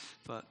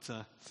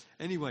But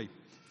anyway,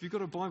 if you've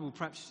got a Bible,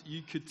 perhaps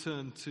you could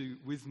turn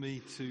with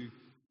me to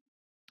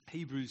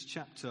Hebrews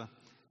chapter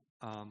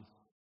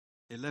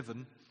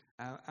 11.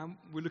 And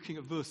we're looking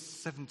at verse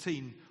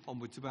 17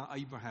 onwards about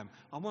Abraham.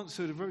 I once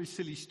heard a very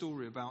silly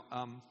story about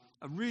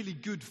a really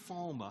good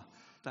farmer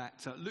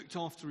that looked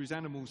after his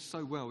animals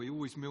so well. He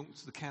always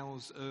milked the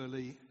cows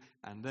early,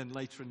 and then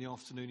later in the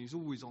afternoon he's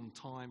always on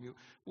time. He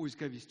always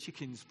gave his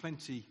chickens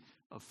plenty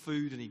of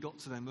food, and he got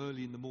to them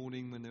early in the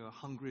morning when they were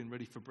hungry and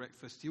ready for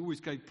breakfast. He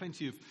always gave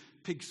plenty of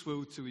pig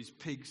swill to his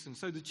pigs, and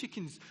so the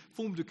chickens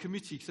formed a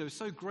committee because they were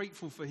so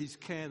grateful for his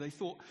care. They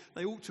thought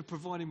they ought to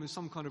provide him with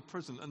some kind of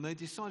present, and they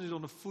decided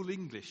on a full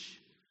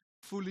English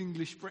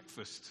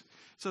breakfast.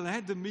 So they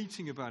had the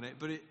meeting about it,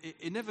 but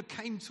it never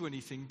came to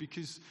anything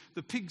because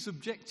the pigs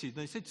objected.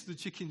 They said to the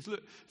chickens,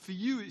 "Look, for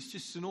you it's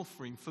just an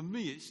offering. For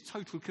me it's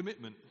total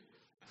commitment."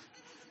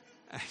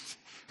 And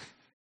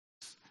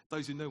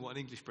those who know what an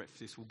English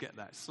breakfast is will get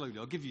that slowly.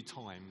 I'll give you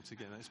time to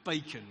get that. It's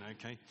bacon,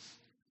 okay?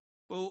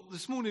 Well,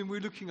 this morning we're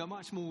looking at a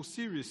much more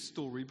serious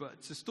story, but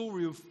it's a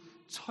story of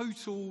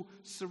total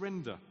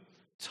surrender,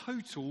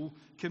 total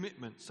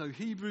commitment. So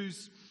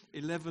Hebrews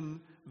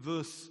 11,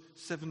 verse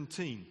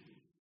 17.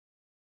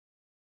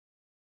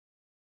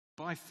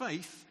 By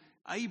faith,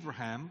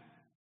 Abraham,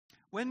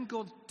 when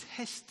God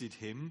tested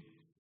him,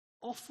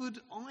 offered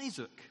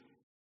Isaac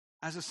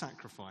as a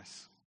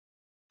sacrifice.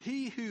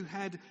 He who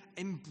had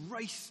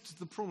embraced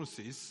the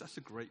promises, that's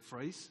a great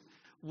phrase,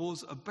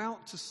 was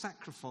about to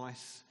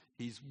sacrifice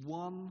his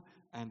one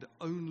and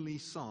only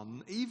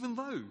son, even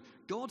though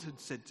God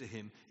had said to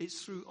him,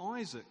 "It's through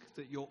Isaac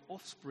that your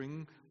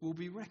offspring will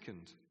be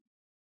reckoned."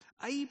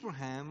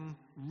 Abraham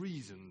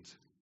reasoned.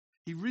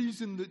 He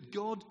reasoned that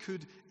God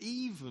could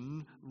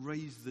even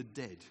raise the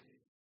dead.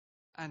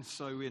 And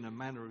so, in a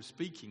manner of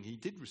speaking, he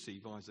did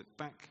receive Isaac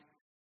back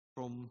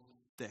from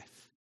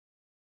death.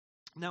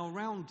 Now,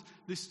 around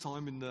this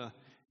time in the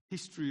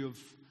history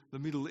of the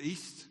Middle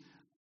East,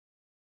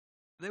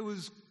 there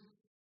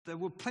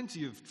were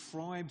plenty of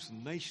tribes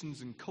and nations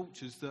and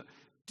cultures that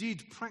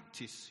did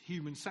practice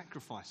human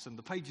sacrifice. And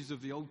the pages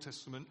of the Old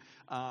Testament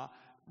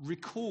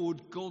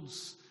record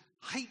God's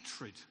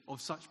hatred of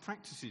such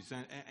practices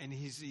and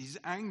his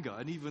anger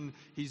and even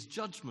his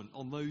judgment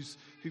on those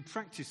who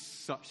practice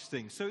such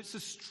things. So it's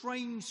a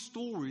strange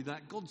story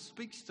that God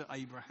speaks to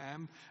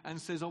Abraham and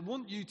says, "I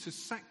want you to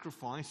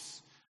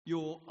sacrifice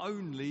your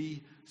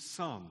only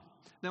son."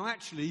 Now,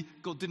 actually,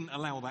 God didn't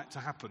allow that to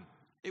happen.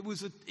 It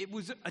was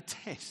a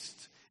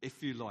test,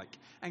 if you like.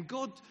 And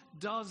God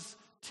does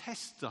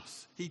test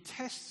us. He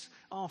tests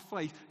our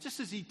faith, just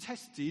as he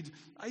tested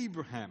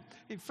Abraham.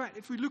 In fact,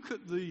 if we look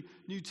at the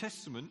New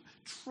Testament,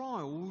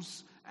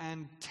 trials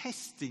and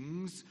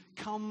testings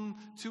come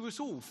to us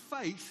all.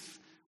 Faith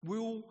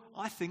will,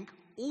 I think,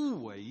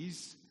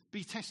 always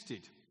be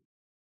tested.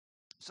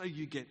 So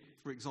you get,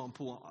 for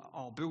example,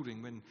 our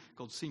building, when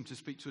God seemed to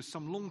speak to us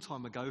some long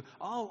time ago,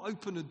 "I'll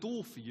open a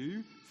door for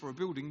you for a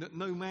building that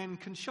no man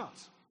can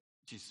shut,"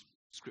 which is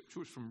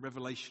scripture, it's from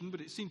Revelation,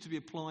 but it seemed to be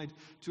applied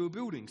to a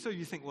building. So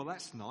you think, well,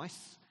 that's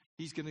nice.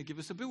 He's going to give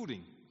us a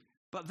building.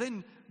 But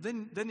then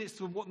it's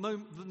the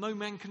no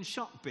man can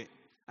shut bit.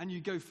 And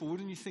you go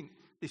forward and you think,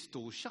 this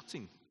door's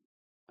shutting.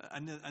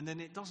 And then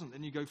it doesn't.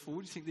 And you go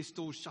forward, you think this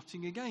door's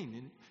shutting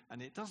again.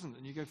 And it doesn't.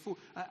 And you go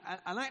forward.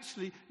 And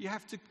actually, you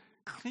have to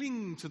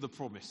cling to the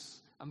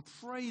promise and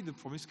pray the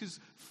promise, because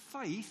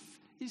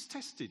faith is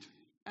tested.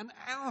 And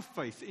our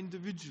faith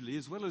individually,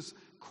 as well as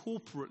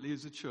corporately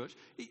as a church,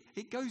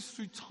 it goes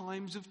through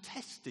times of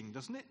testing,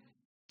 doesn't it?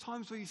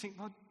 Times where you think,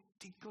 well,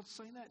 did God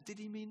say that? Did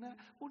he mean that?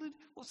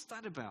 What's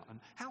that about? And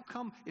how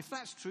come, if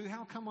that's true,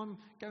 how come I'm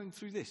going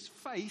through this?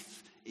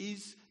 Faith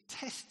is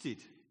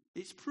tested.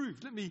 It's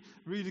proved. Let me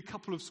read a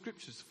couple of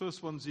scriptures. The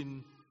first one's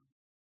in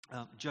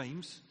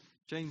James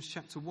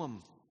chapter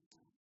 1,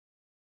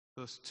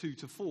 verse 2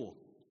 to 4.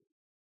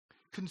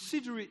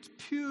 "Consider it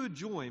pure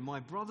joy, my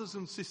brothers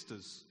and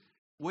sisters,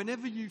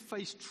 whenever you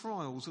face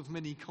trials of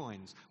many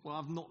kinds." Well,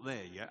 I'm not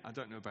there yet. I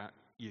don't know about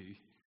you.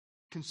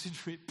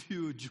 Consider it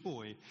pure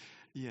joy.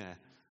 Yeah.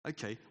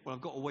 Okay. Well,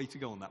 I've got a way to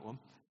go on that one.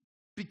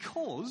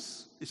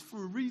 "Because," it's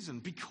for a reason,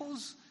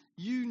 "because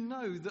you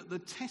know that the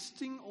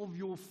testing of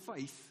your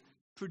faith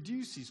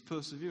produces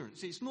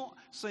perseverance." It's not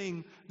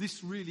saying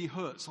this really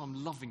hurts,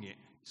 I'm loving it.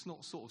 It's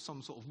not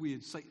some sort of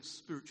weird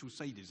spiritual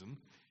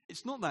sadism.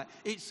 It's not that.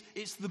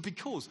 It's the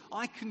because.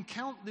 I can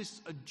count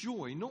this a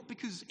joy, not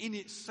because in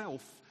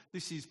itself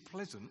this is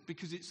pleasant,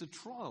 because it's a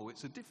trial,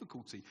 it's a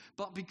difficulty,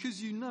 but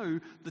because you know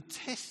the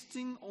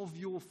testing of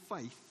your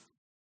faith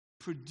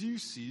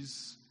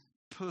produces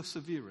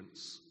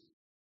perseverance.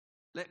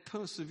 Let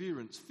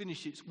perseverance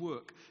finish its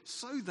work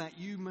so that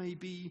you may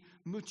be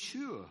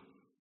mature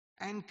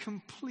and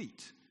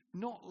complete,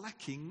 not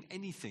lacking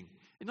anything.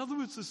 In other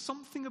words, there's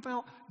something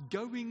about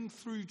going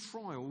through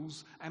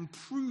trials and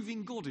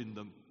proving God in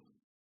them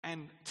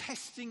and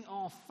testing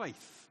our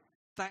faith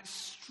that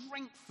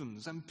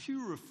strengthens and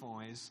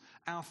purifies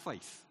our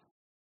faith.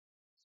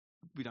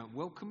 We don't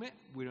welcome it.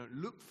 We don't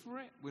look for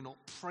it. We're not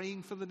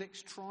praying for the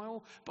next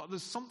trial. But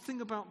there's something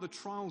about the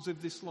trials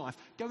of this life,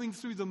 going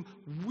through them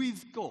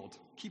with God,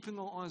 keeping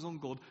our eyes on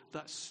God,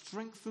 that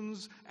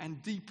strengthens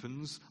and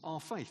deepens our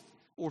faith.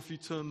 Or if you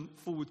turn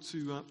forward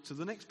to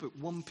the next book,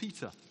 1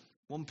 Peter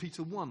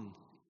 1,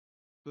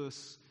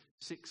 verse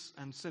 6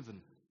 and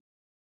 7.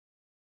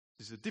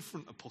 This is a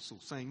different apostle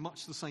saying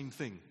much the same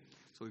thing.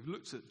 So we've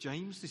looked at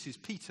James. This is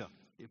Peter,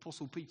 the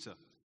apostle Peter.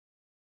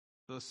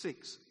 Verse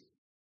 6.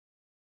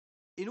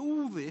 In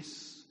all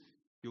this,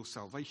 your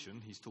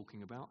salvation, he's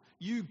talking about,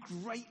 you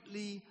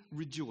greatly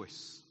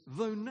rejoice,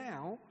 though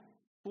now,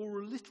 for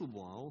a little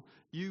while,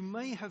 you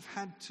may have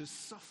had to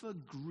suffer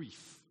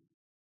grief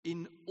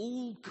in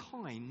all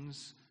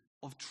kinds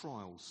of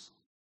trials.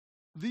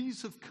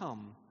 These have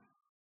come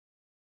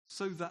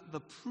so that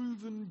the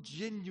proven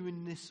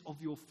genuineness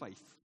of your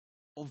faith,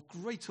 of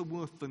greater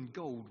worth than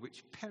gold,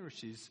 which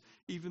perishes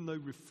even though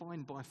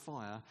refined by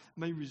fire,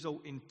 may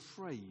result in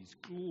praise,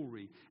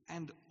 glory,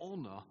 and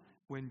honor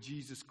when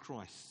Jesus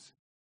Christ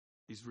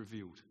is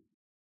revealed.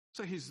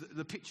 So here's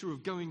the picture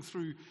of going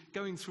through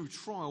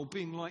trial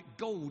being like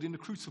gold in a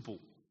crucible.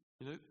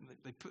 You know,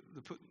 they put,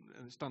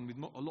 and it's done with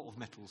a lot of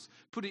metals.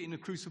 Put it in a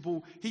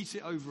crucible, heat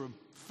it over a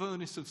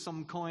furnace of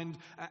some kind,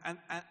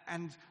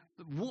 and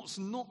what's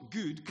not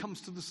good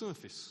comes to the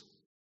surface.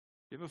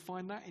 You ever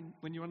find that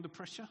when you're under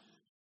pressure?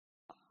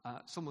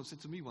 Someone said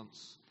to me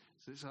once,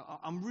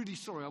 I'm really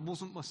sorry, I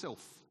wasn't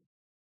myself.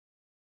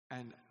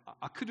 And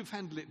I could have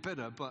handled it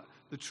better, but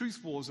the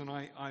truth was, and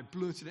I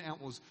blurted it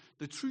out, was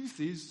the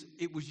truth is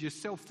it was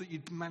yourself that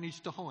you'd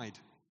managed to hide,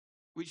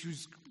 which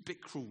was a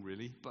bit cruel,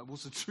 really, but it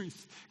was the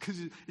truth, because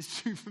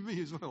it's true for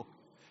me as well.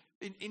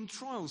 In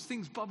trials,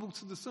 things bubble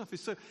to the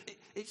surface. So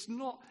it's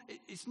not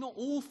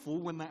awful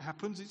when that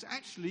happens. It's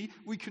actually,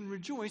 we can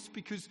rejoice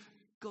because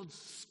God's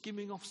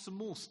skimming off some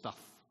more stuff.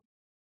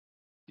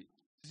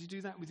 Does he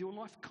do that with your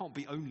life? Can't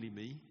be only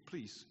me,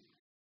 please.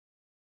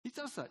 He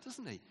does that,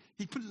 doesn't he?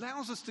 He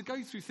allows us to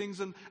go through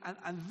things, and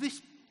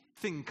this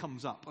thing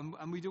comes up,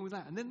 and we deal with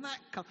that. And then that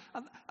comes,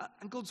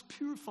 and God's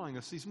purifying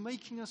us. He's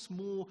making us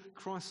more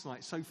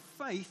Christ-like. So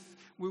faith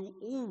will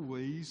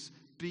always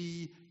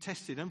be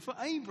tested. And for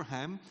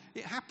Abraham,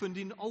 it happened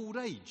in old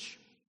age.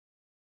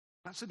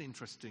 That's an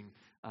interesting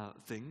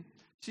thing.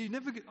 So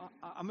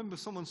I remember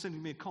someone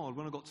sending me a card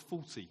when I got to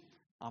 40.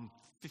 I'm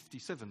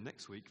 57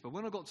 next week, but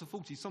when I got to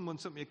 40, someone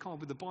sent me a card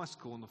with a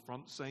bicycle on the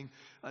front saying,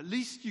 at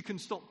least you can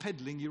stop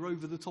pedalling, you're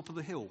over the top of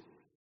the hill.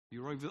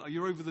 You're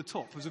over the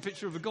top. There's a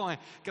picture of a guy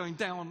going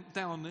down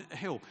a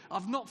hill.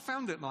 I've not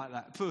found it like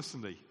that,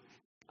 personally.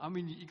 I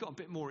mean, you've got a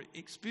bit more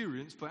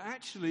experience, but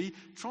actually,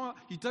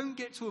 you don't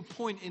get to a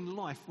point in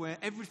life where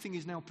everything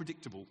is now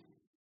predictable.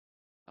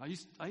 I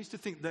used to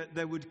think that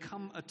there would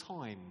come a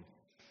time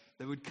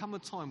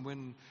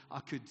when I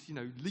could,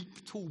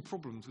 leap tall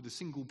problems with a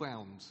single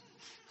bound,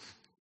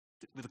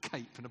 with a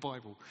cape and a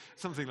Bible,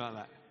 something like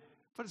that.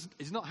 But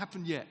it's not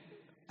happened yet,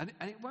 and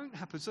it won't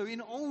happen. So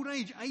in old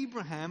age,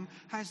 Abraham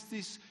has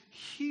this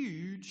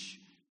huge,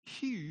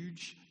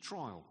 huge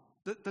trial.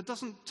 There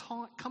doesn't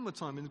come a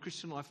time in the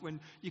Christian life when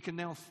you can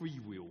now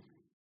freewheel.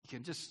 You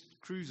can just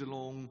cruise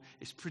along.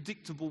 It's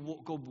predictable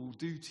what God will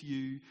do to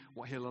you,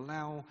 what he'll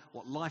allow,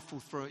 what life will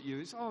throw at you.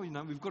 It's,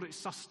 we've got it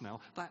sussed now.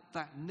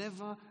 That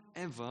never,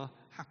 ever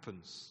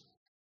happens.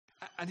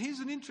 And here's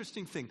an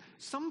interesting thing.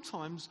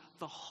 Sometimes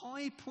the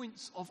high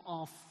points of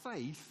our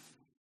faith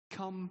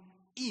come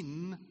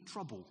in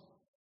trouble.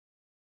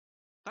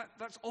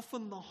 That's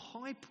often the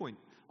high point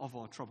of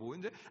our trouble.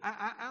 And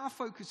our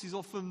focus is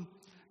often,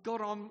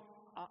 God,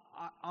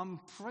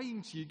 I'm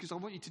praying to you because I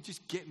want you to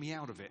just get me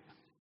out of it.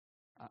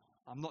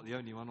 I'm not the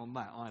only one on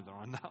that either.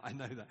 I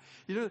know that.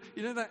 You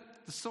know that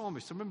the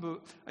psalmist. I remember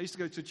I used to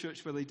go to a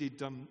church where they did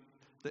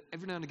that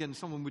every now and again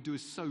someone would do a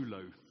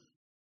solo.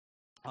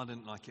 I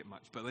didn't like it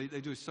much, but they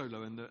do a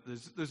solo, and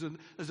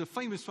there's a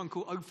famous one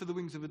called "Oh for the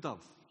Wings of a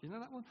Dove." You know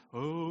that one?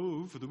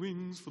 Oh, for the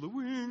wings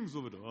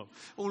of a dove.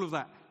 All of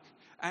that,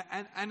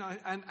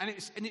 and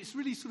it's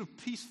really sort of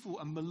peaceful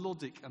and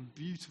melodic and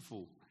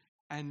beautiful,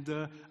 and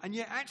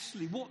yet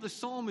actually what the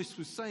psalmist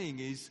was saying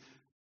is,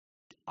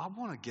 I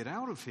want to get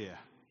out of here.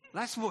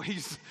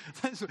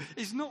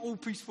 It's not all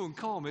peaceful and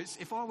calm. It's,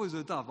 if I was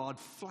a dove, I'd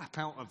flap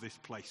out of this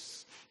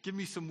place. Give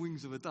me some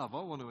wings of a dove.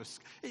 I want to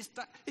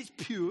escape. It's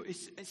pure.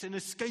 It's an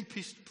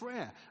escapist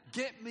prayer.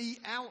 Get me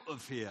out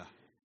of here.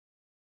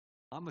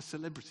 I'm a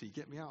celebrity.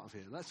 Get me out of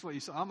here. That's what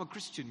he's saying. I'm a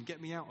Christian. Get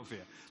me out of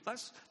here.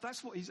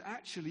 That's what he's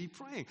actually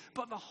praying.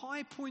 But the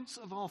high points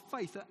of our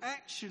faith are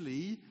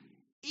actually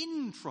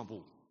in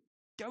trouble,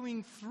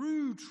 going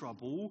through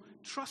trouble,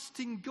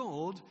 trusting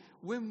God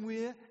when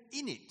we're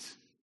in it.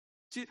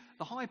 See,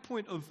 the high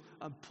point of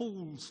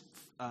Paul's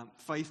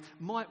faith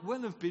might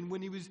well have been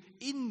when he was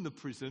in the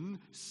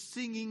prison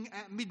singing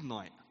at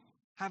midnight,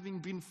 having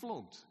been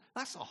flogged.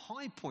 That's a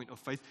high point of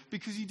faith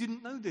because he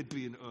didn't know there'd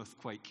be an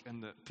earthquake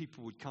and that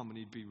people would come and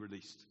he'd be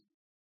released.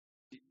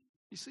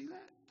 You see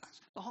that?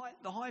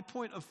 The high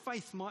point of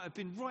faith might have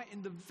been right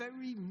in the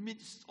very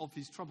midst of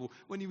his trouble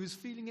when he was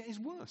feeling at his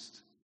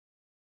worst.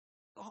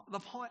 The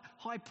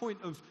high point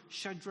of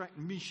Shadrach,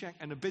 Meshach,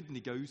 and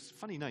Abednego's,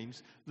 funny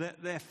names,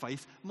 their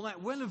faith,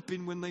 might well have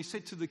been when they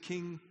said to the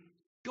king,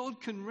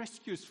 God can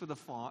rescue us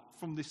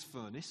from this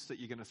furnace that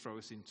you're going to throw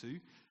us into,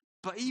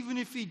 but even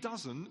if he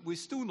doesn't, we're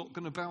still not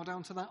going to bow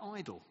down to that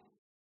idol.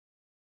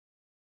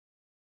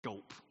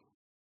 Gulp.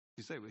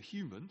 Because they were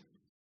human.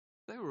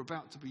 They were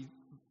about to be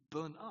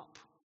burnt up.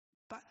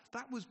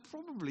 That was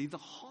probably the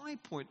high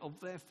point of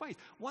their faith.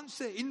 Once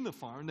they're in the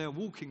fire and they're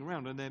walking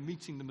around and they're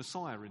meeting the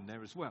Messiah in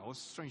there as well, as a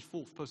strange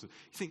fourth person,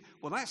 you think,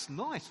 well, that's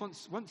nice.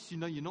 Once you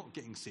know you're not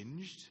getting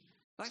singed,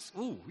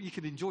 you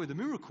can enjoy the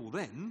miracle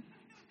then.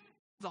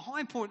 The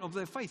high point of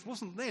their faith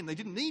wasn't then. They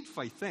didn't need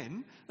faith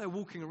then. They're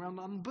walking around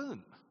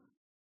unburnt.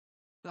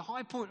 The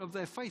high point of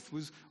their faith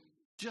was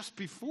just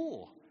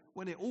before,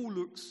 when it all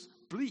looks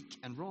bleak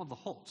and rather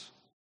hot.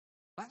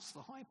 That's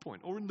the high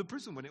point. Or in the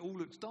prison when it all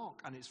looks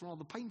dark and it's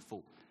rather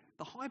painful.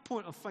 The high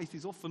point of faith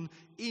is often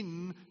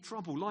in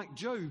trouble. Like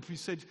Job, who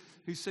said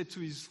to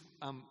his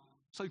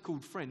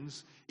so-called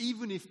friends,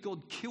 even if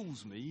God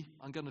kills me,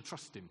 I'm going to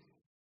trust him.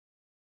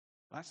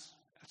 That's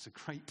a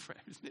great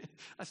prayer, isn't it?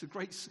 That's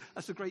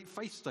a great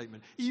faith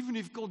statement. Even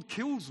if God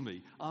kills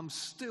me, I'm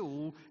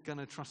still going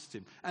to trust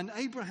him. And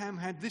Abraham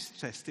had this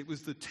test. It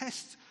was the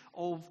test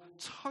of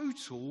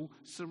total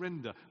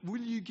surrender.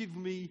 Will you give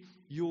me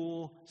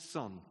your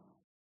son?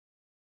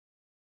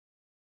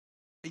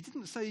 He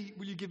didn't say,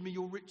 will you give me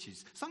your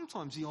riches?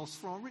 Sometimes he asked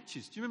for our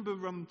riches. Do you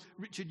remember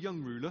Richard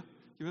Young Ruler? Do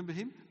you remember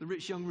him? The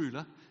rich young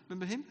ruler?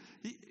 Remember him?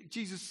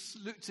 Jesus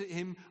looked at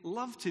him,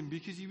 loved him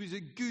because he was a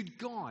good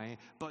guy.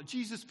 But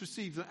Jesus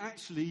perceived that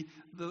actually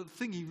the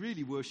thing he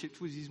really worshipped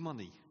was his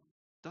money.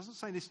 Doesn't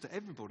say this to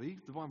everybody.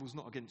 The Bible's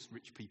not against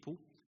rich people.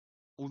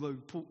 Although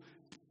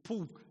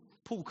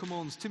Paul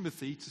commands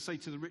Timothy to say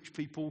to the rich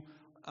people,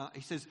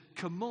 he says,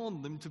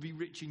 command them to be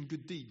rich in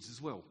good deeds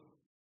as well.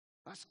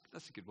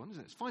 That's a good one,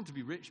 isn't it? It's fine to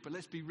be rich, but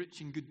let's be rich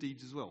in good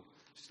deeds as well.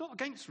 It's not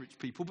against rich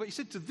people, but he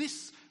said to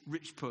this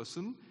rich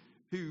person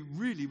who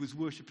really was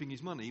worshipping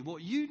his money,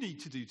 what you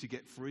need to do to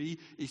get free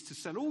is to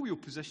sell all your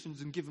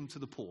possessions and give them to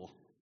the poor,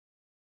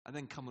 and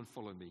then come and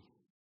follow me.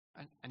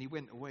 And he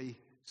went away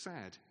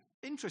sad.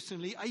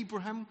 Interestingly,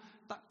 Abraham,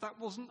 that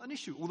wasn't an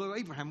issue, although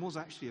Abraham was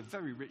actually a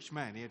very rich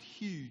man. He had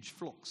huge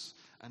flocks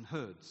and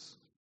herds.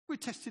 We're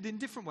tested in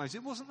different ways.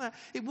 It wasn't that.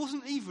 It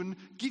wasn't even,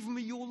 give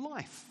me your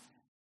life.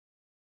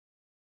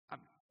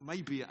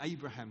 Maybe at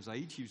Abraham's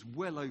age, he was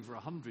well over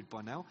 100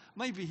 by now,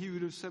 maybe he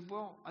would have said,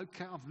 well,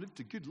 okay, I've lived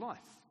a good life.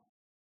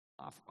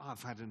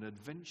 I've had an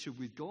adventure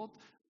with God.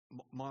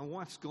 My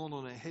wife's gone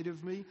on ahead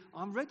of me.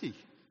 I'm ready.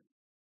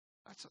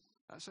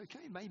 That's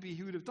okay. Maybe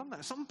he would have done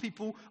that. Some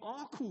people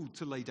are called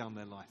to lay down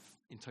their life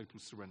in total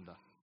surrender.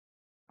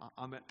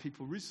 I met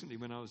people recently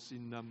when I was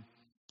in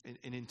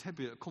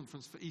Entebbe at a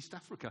conference for East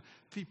Africa.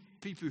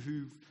 People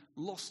who've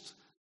lost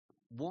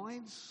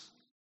wives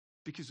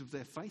because of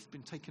their faith,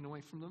 been taken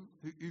away from them,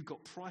 who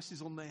got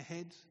prices on their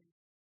head.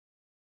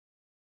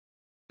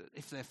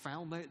 If they're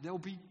found, they'll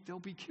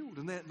be killed.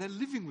 And they're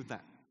living with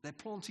that. They're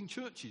planting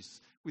churches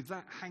with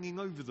that hanging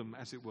over them,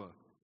 as it were.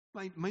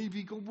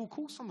 Maybe God will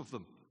call some of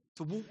them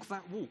to walk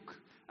that walk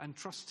and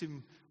trust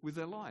him with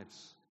their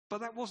lives. But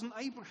that wasn't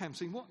Abraham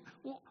saying.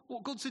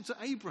 What God said to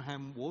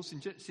Abraham was,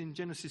 in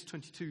Genesis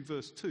 22,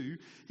 verse 2,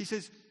 he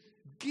says,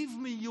 give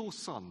me your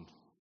son.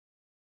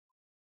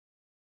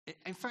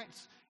 In fact,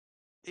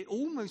 it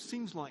almost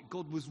seems like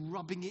God was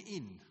rubbing it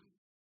in.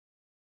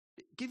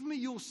 Give me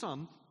your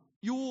son,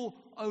 your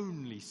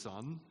only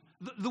son,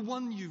 the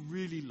one you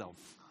really love.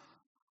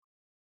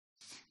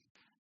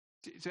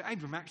 So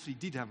Abraham actually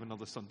did have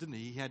another son, didn't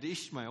he? He had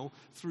Ishmael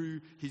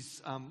through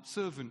his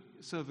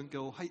servant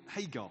girl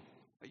Hagar.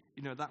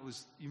 You know,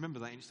 you remember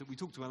that incident? We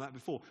talked about that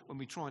before, when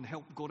we try and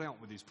help God out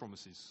with his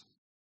promises.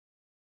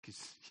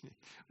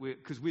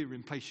 Because we're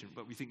impatient,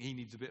 but we think he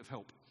needs a bit of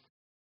help.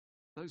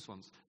 Those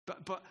ones.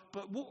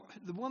 But what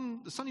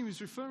the son he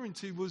was referring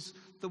to was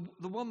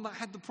the one that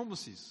had the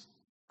promises.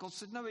 God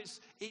said, no,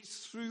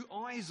 it's through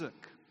Isaac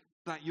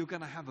that you're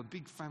going to have a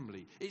big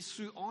family. It's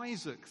through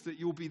Isaac that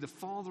you'll be the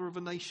father of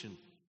a nation.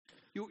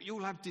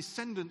 You'll have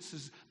descendants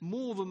as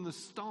more than the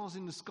stars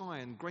in the sky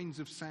and grains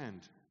of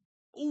sand.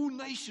 All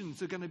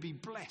nations are going to be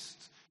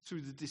blessed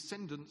through the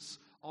descendants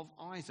of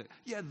Isaac.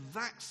 Yeah,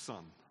 that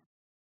son.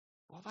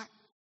 Well,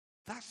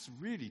 that's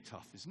really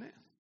tough, isn't it?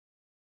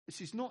 This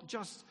is not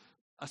just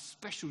a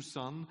special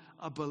son,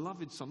 a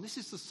beloved son. This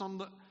is the son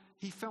that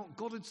he felt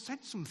God had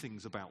said some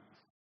things about.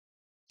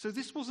 So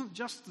this wasn't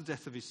just the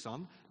death of his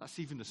son. That's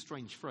even a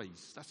strange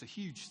phrase. That's a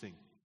huge thing.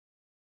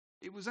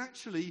 It was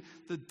actually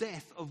the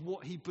death of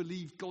what he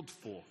believed God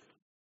for.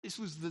 This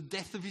was the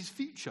death of his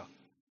future.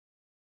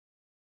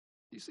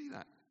 You see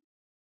that?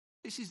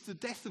 This is the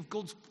death of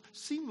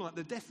seemed like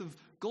the death of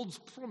God's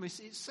promise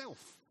itself.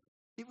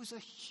 It was a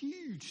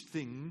huge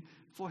thing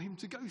for him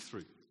to go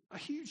through. A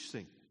huge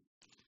thing.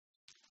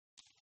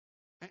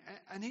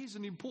 And here's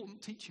an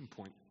important teaching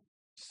point.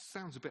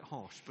 Sounds a bit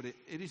harsh, but it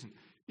isn't.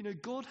 You know,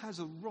 God has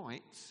a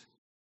right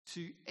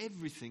to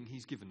everything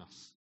he's given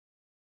us.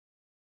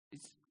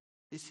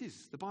 It's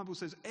his. The Bible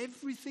says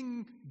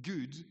everything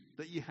good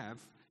that you have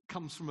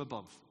comes from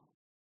above.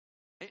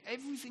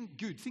 Everything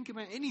good. Think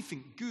about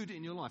anything good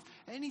in your life.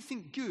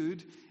 Anything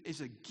good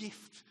is a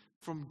gift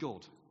from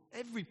God.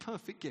 Every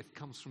perfect gift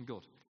comes from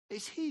God.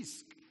 It's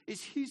his.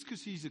 It's his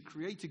because he's a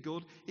creator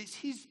God. It's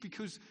his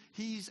because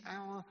he's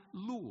our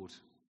Lord.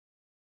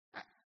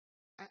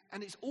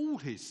 And it's all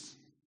his.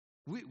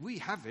 We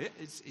have it.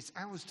 It's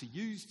ours to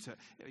use.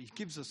 He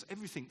gives us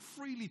everything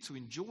freely to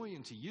enjoy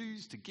and to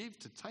use, to give,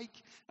 to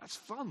take. That's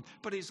fun.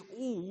 But it's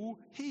all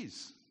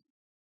his.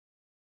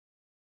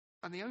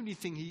 And the only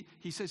thing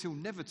he says he'll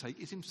never take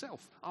is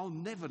himself. I'll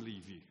never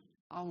leave you.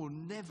 I will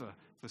never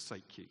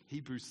forsake you.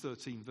 Hebrews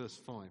 13 verse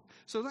 5.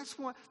 So that's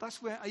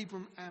where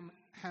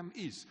Abraham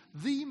is.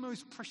 The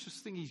most precious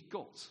thing he's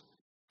got.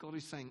 God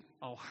is saying,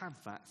 I'll have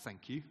that,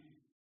 thank you.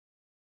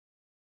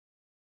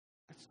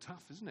 That's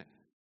tough, isn't it?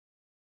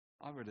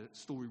 I read a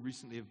story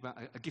recently about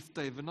a gift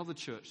day of another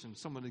church, and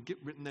someone had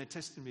written their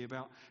testimony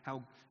about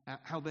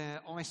how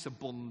their ISA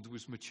bond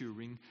was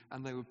maturing,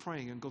 and they were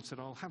praying, and God said,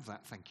 I'll have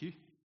that, thank you.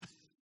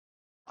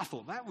 I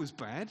thought that was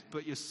bad,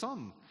 but your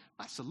son,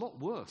 that's a lot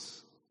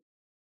worse.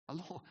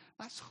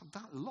 That's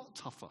a lot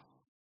tougher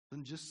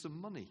than just some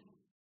money.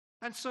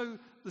 And so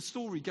the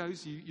story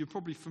goes, you're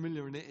probably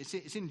familiar in it,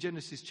 it's in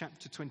Genesis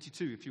chapter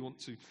 22, if you want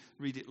to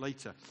read it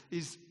later,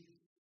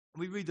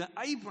 we read that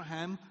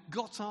Abraham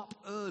got up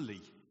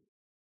early.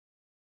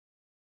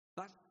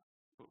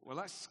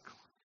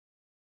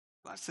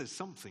 That says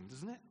something,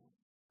 doesn't it?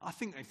 I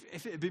think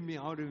if it had been me,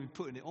 I would have been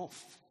putting it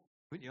off,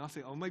 wouldn't you? I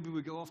think, maybe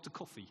we'll go after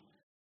coffee,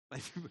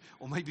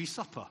 or maybe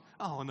supper.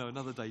 Oh no,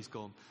 another day's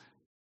gone.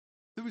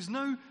 There was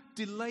no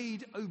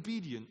delayed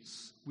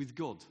obedience with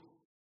God.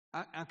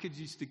 Our kids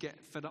used to get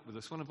fed up with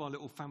us. One of our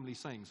little family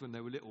sayings when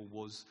they were little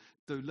was,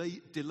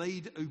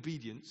 delayed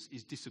obedience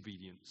is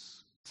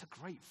disobedience. It's a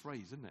great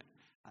phrase, isn't it?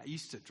 It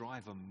used to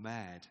drive them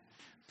mad.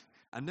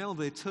 And now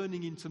they're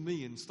turning into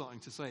me and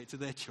starting to say it to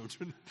their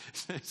children.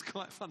 So it's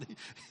quite funny.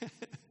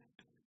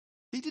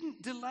 He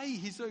didn't delay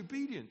his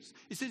obedience.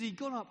 It says he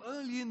got up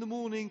early in the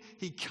morning,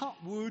 he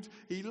cut wood,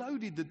 he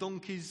loaded the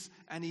donkeys,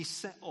 and he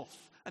set off.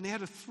 And he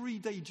had a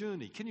 3-day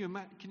journey. Can you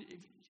imagine?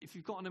 If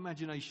you've got an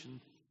imagination,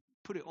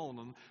 put it on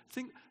and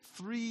think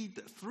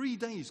 3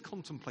 days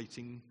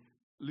contemplating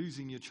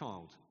losing your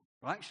child.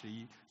 Or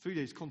actually, 3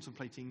 days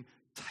contemplating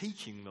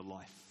taking the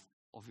life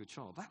of your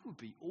child. That would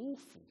be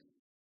awful.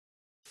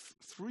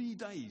 3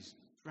 days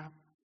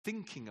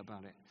thinking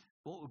about it.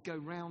 What would go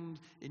round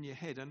in your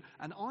head?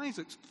 And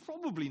Isaac's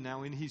probably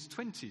now in his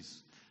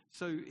 20s.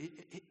 So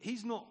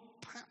he's not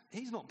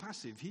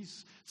passive.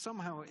 He's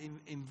somehow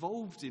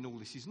involved in all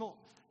this. He's not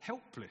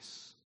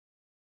helpless.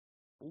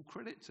 All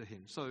credit to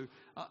him. So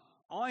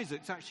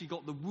Isaac's actually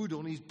got the wood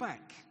on his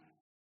back.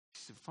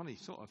 It's a funny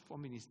sort of,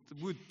 it's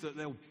the wood that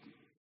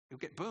he'll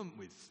get burnt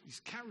with.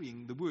 He's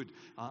carrying the wood.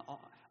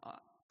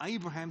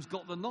 Abraham's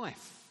got the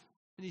knife.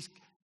 And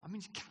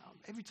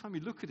every time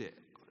you look at it,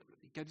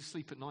 you go to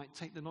sleep at night,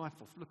 take the knife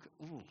off,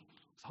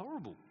 it's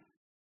horrible.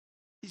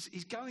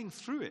 He's going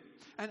through it.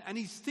 And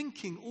he's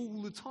thinking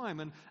all the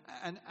time.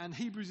 And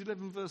Hebrews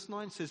 11 verse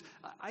 9 says,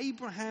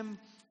 Abraham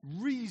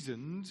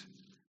reasoned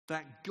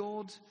that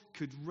God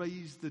could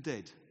raise the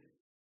dead.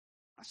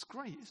 That's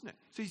great, isn't it?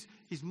 So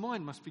his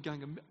mind must be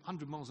going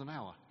 100 miles an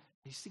hour.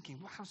 He's thinking,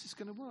 how's this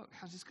going to work?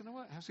 How's this going to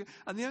work?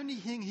 And the only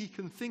thing he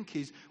can think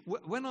is,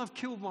 when I've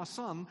killed my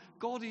son,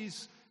 God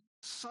is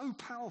so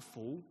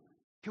powerful,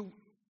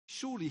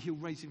 surely he'll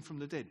raise him from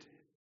the dead.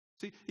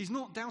 See, he's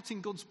not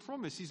doubting God's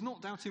promise. He's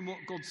not doubting what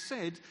God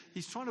said.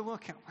 He's trying to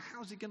work out,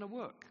 how's it going to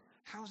work?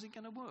 How's it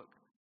going to work?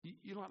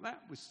 You like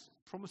that with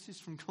promises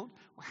from God?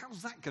 Well,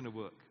 how's that going to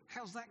work?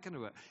 How's that going to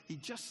work? He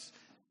just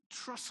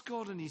trusts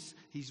God and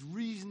he's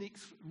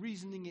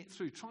reasoning it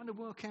through, trying to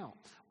work out,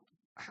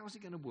 how's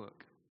it going to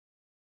work?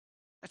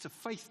 That's a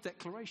faith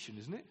declaration,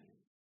 isn't it?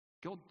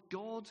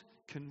 God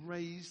can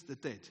raise the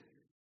dead.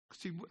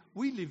 See,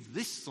 we live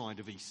this side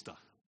of Easter.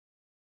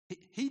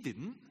 He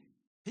didn't.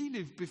 He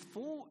lived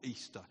before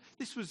Easter.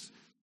 This was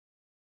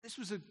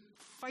a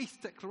faith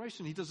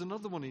declaration. He does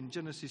another one in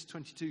Genesis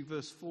 22,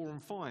 verse 4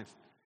 and 5.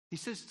 He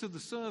says to the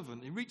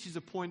servant, he reaches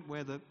a point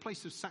where the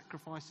place of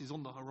sacrifice is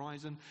on the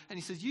horizon, and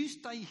he says, you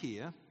stay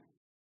here,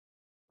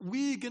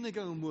 we're going to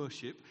go and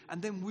worship,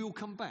 and then we'll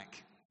come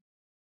back.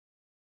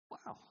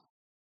 Wow.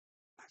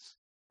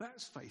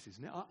 That's faith,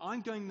 isn't it?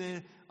 I'm going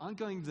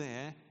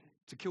there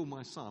to kill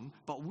my son,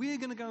 but we're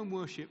going to go and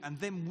worship, and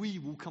then we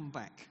will come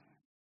back.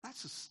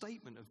 That's a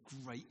statement of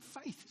great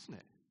faith, isn't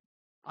it?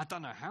 I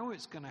don't know how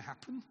it's going to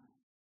happen,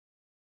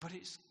 but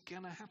it's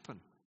going to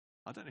happen.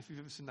 I don't know if you've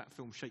ever seen that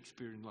film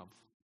Shakespeare in Love,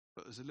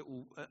 but there's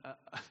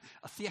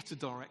a theatre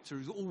director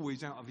who's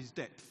always out of his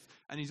depth,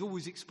 and he's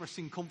always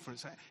expressing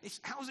confidence.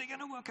 How's it going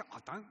to work out?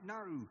 I don't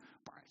know,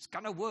 but it's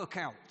going to work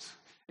out.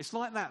 It's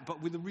like that,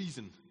 but with a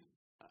reason,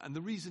 and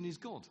the reason is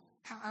God.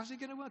 How's it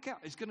going to work out?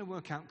 It's going to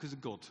work out because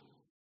of God.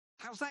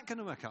 How's that going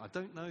to work out? I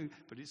don't know,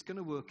 but it's going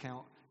to work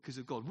out because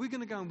of God. We're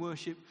going to go and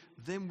worship,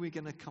 then we're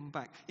going to come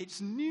back. It's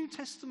New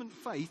Testament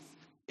faith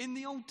in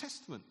the Old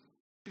Testament.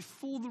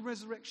 before the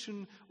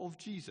resurrection of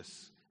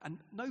Jesus. And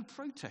no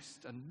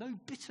protest and no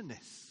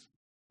bitterness.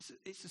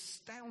 It's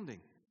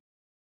astounding.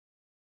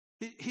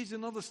 Here's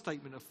another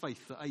statement of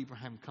faith that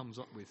Abraham comes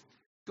up with.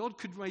 God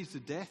could raise the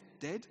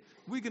dead.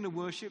 We're going to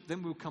worship,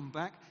 then we'll come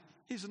back.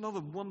 Here's another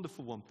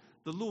wonderful one.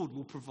 The Lord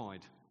will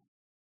provide.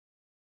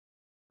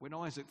 When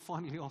Isaac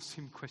finally asks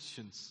him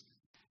questions,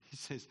 he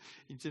says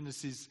in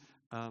Genesis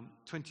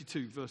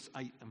 22, verse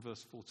 8 and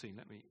verse 14.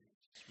 Let me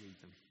just read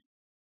them.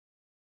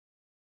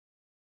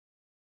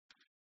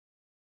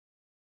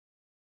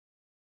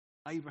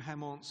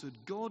 Abraham answered,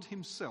 God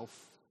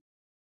himself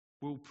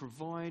will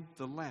provide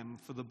the lamb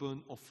for the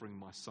burnt offering,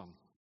 my son.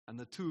 And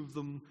the two of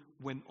them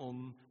went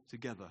on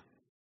together.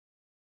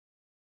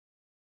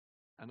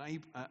 And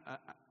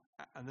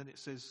then it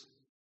says,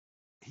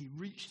 he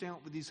reached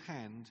out with his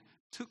hand,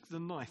 took the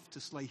knife to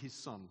slay his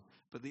son.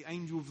 But the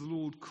angel of the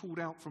Lord called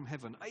out from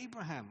heaven,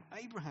 Abraham,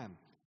 Abraham.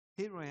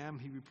 Here I am,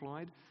 he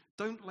replied.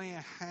 Don't lay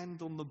a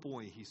hand on the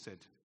boy, he said.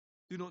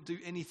 Do not do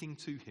anything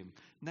to him.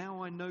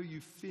 Now I know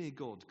you fear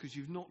God, because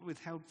you've not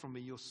withheld from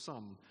me your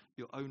son,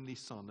 your only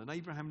son. And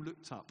Abraham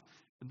looked up,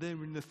 and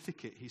there in the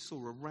thicket he saw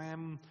a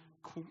ram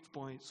caught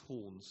by its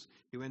horns.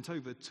 He went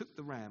over, took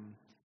the ram,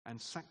 and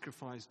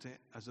sacrificed it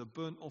as a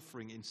burnt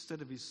offering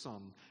instead of his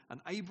son. And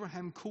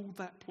Abraham called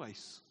that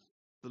place,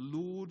 the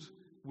Lord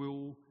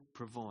will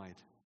provide.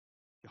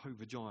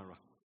 Jehovah Jireh.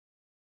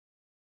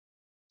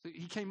 So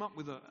he came up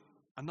with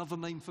another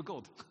name for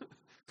God.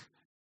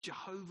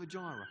 Jehovah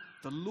Jireh,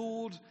 the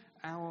Lord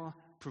our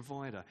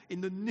provider. In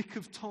the nick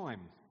of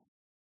time,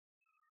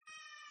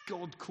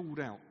 God called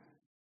out.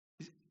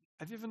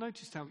 Have you ever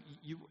noticed how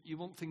you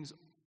want things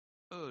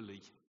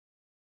early,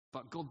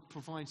 but God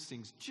provides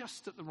things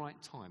just at the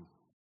right time?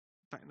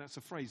 In fact, that's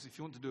a phrase, if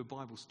you want to do a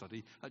Bible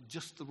study, at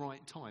just the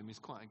right time is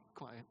quite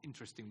an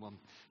interesting one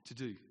to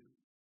do.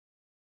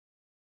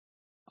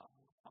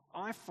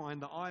 I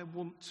find that I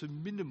want to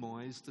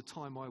minimize the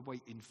time I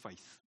wait in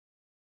faith.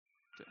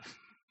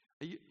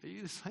 Are you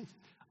the same?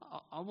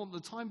 I want the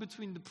time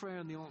between the prayer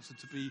and the answer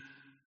to be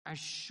as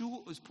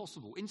short as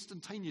possible.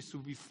 Instantaneous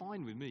will be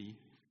fine with me.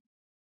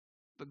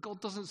 But God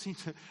doesn't seem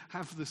to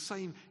have the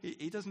same,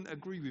 he doesn't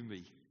agree with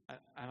me.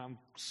 And I'm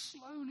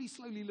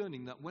slowly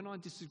learning that when I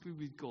disagree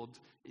with God,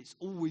 it's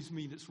always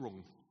me that's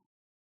wrong.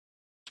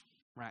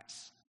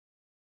 Rats.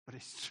 But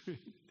it's true.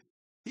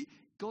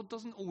 God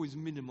doesn't always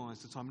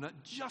minimize the time. And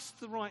at just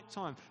the right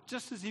time,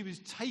 just as he was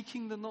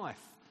taking the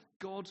knife,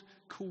 God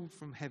called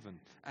from heaven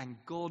and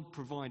God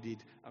provided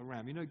a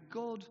ram. You know,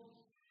 God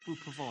will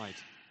provide.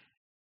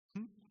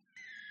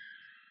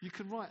 You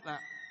can write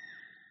that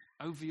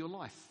over your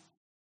life.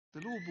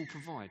 The Lord will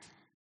provide.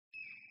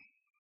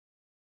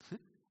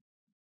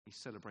 He's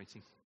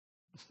celebrating.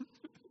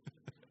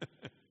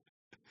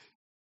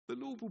 The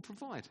Lord will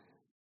provide.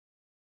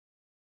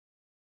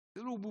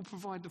 The Lord will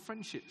provide the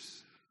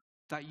friendships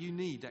that you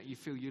need, that you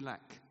feel you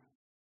lack.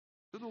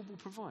 The Lord will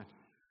provide.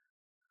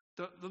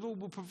 The Lord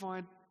will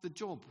provide the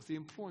job, the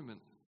employment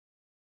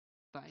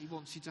that he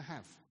wants you to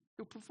have.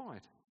 He'll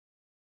provide.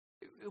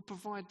 He'll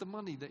provide the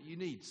money that you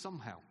need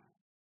somehow.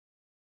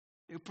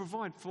 He'll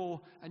provide for,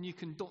 and you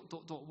can ...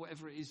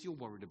 whatever it is you're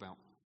worried about.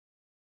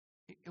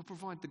 He'll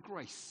provide the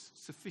grace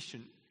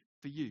sufficient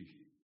for you.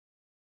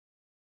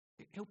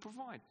 He'll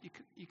provide.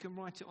 You can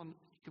write it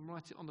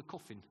on the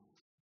coffin.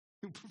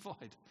 He'll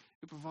provide.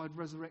 He'll provide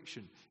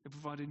resurrection. He'll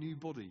provide a new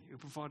body. He'll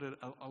provide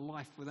a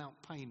life without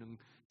pain and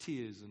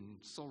tears and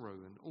sorrow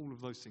and all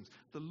of those things.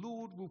 The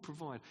Lord will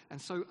provide.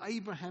 And so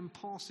Abraham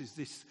passes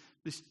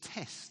this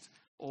test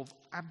of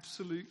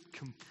absolute,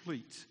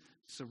 complete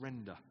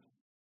surrender.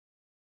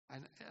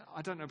 And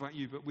I don't know about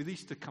you, but with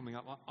Easter coming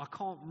up, I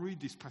can't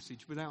read this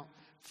passage without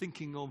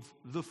thinking of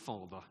the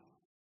Father.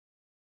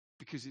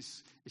 Because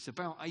it's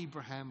about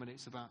Abraham and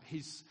it's about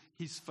his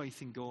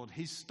faith in God,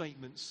 his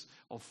statements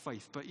of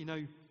faith. But you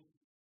know,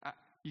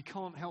 you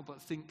can't help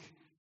but think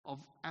of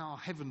our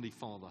Heavenly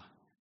Father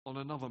on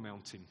another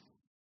mountain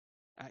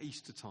at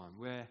Easter time,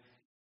 where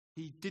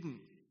he didn't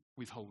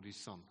withhold his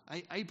son.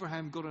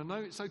 Abraham got to know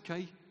it's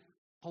okay,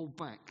 hold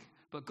back.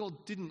 But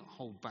God didn't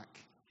hold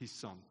back his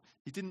son.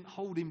 He didn't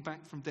hold him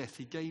back from death.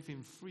 He gave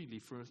him freely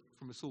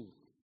from us all.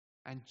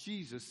 And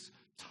Jesus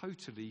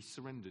totally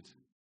surrendered.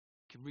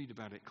 You can read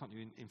about it, can't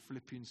you, in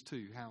Philippians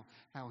 2,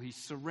 how he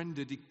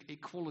surrendered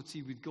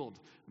equality with God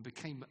and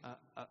became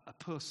a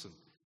person,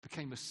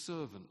 became a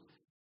servant,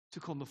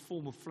 took on the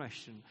form of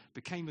flesh and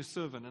became a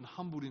servant and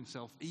humbled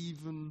himself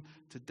even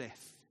to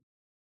death.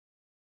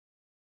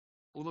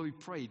 Although he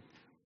prayed,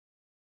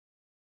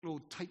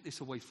 Lord, take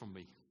this away from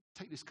me.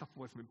 Take this cup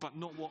away from me. But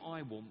not what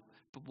I want,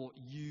 but what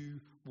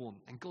you want.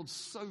 And God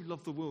so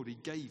loved the world, he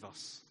gave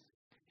us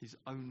his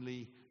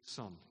only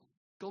son.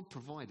 God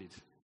provided.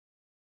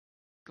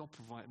 God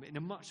provided in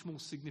a much more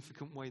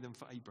significant way than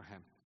for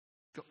Abraham.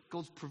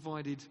 God's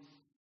provided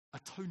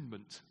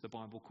atonement, the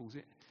Bible calls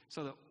it,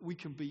 so that we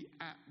can be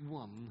at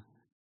one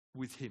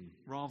with him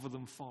rather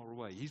than far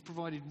away. He's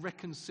provided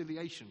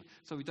reconciliation,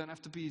 so we don't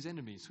have to be his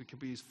enemies, we can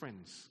be his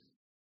friends.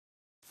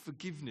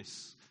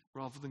 Forgiveness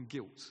rather than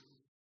guilt.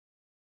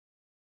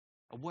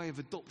 A way of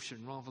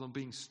adoption rather than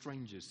being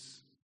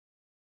strangers.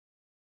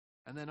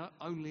 And then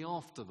only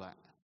after that,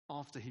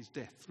 after his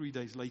death, 3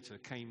 days later,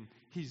 came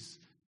his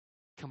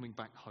coming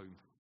back home,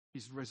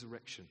 his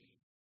resurrection.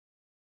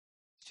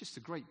 It's just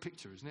a great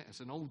picture, isn't it? It's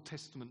an Old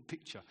Testament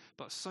picture,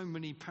 but so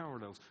many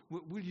parallels.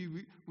 Will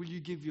you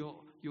give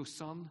your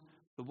son,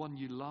 the one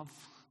you love,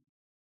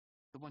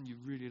 the one you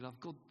really love?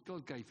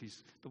 God gave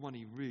the one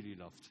he really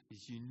loved,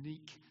 his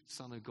unique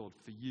Son of God,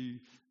 for you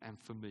and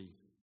for me.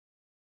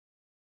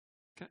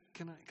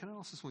 Can I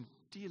ask this one?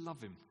 Do you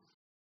love him?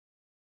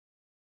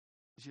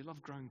 Is your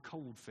love growing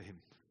cold for him?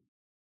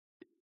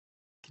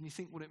 Can you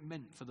think what it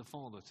meant for the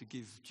Father to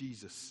give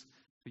Jesus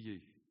for you?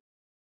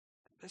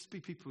 Let's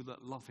be people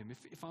that love him.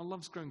 If our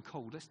love's grown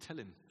cold, let's tell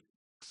him.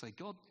 Say,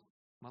 God,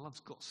 my love's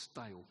got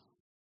stale.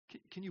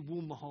 Can you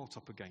warm my heart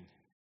up again?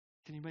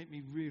 Can you make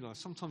me realise?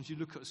 Sometimes you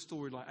look at a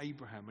story like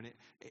Abraham and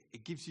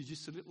it gives you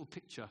just a little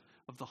picture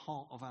of the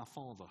heart of our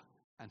Father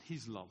and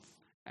his love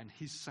and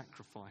his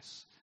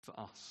sacrifice for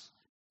us.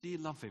 Do you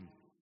love him?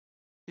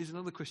 Here's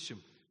another question.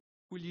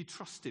 Will you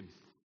trust him?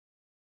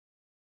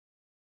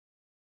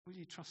 Will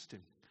you trust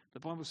him? The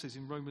Bible says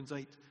in Romans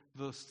 8,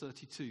 verse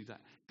 32, that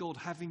God,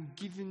 having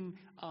given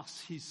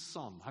us his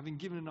Son, having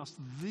given us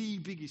the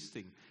biggest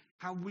thing,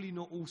 how will he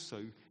not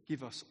also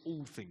give us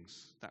all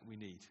things that we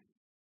need?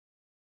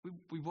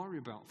 We worry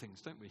about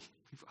things, don't we?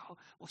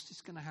 What's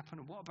this going to happen?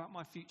 And what about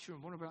my future?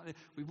 And what about this?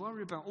 We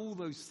worry about all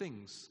those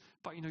things.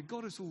 But,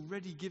 God has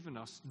already given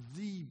us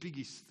the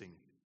biggest thing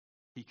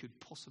he could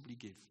possibly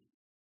give.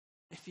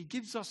 If he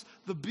gives us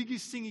the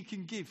biggest thing he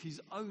can give,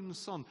 his own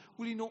Son,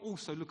 will he not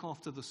also look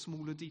after the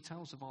smaller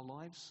details of our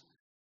lives?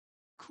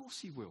 Of course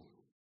he will.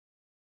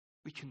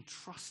 We can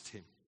trust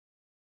him.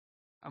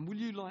 And will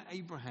you, like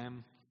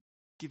Abraham,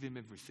 give him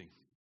everything?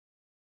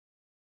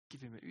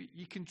 Give him.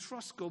 You can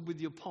trust God with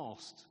your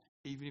past,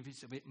 even if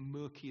it's a bit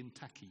murky and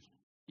tacky.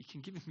 You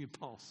can give him your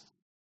past.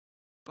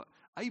 But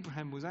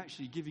Abraham was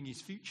actually giving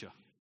his future.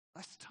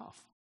 That's tough.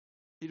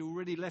 He'd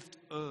already left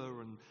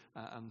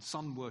and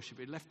sun worship.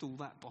 He'd left all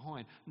that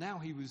behind. Now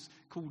he was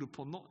called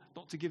upon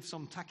not to give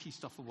some tacky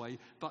stuff away,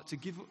 but to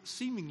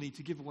seemingly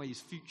give away his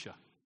future.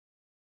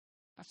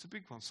 That's a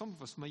big one. Some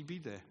of us may be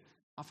there.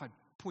 I've had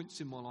points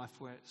in my life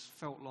where it's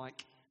felt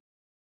like,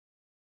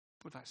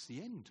 but that's the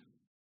end.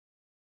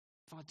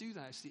 If I do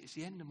that, it's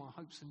the end of my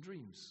hopes and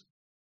dreams.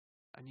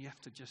 And you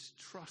have to just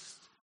trust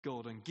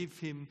God and give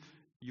him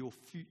your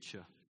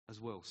future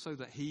as well, so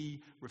that he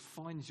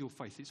refines your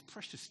faith. It's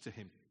precious to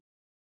him.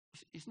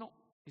 He's not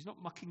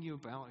mucking you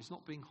about. He's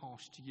not being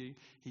harsh to you.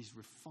 He's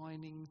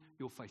refining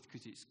your faith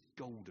because it's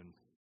golden.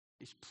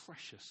 It's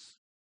precious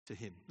to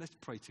him. Let's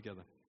pray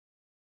together.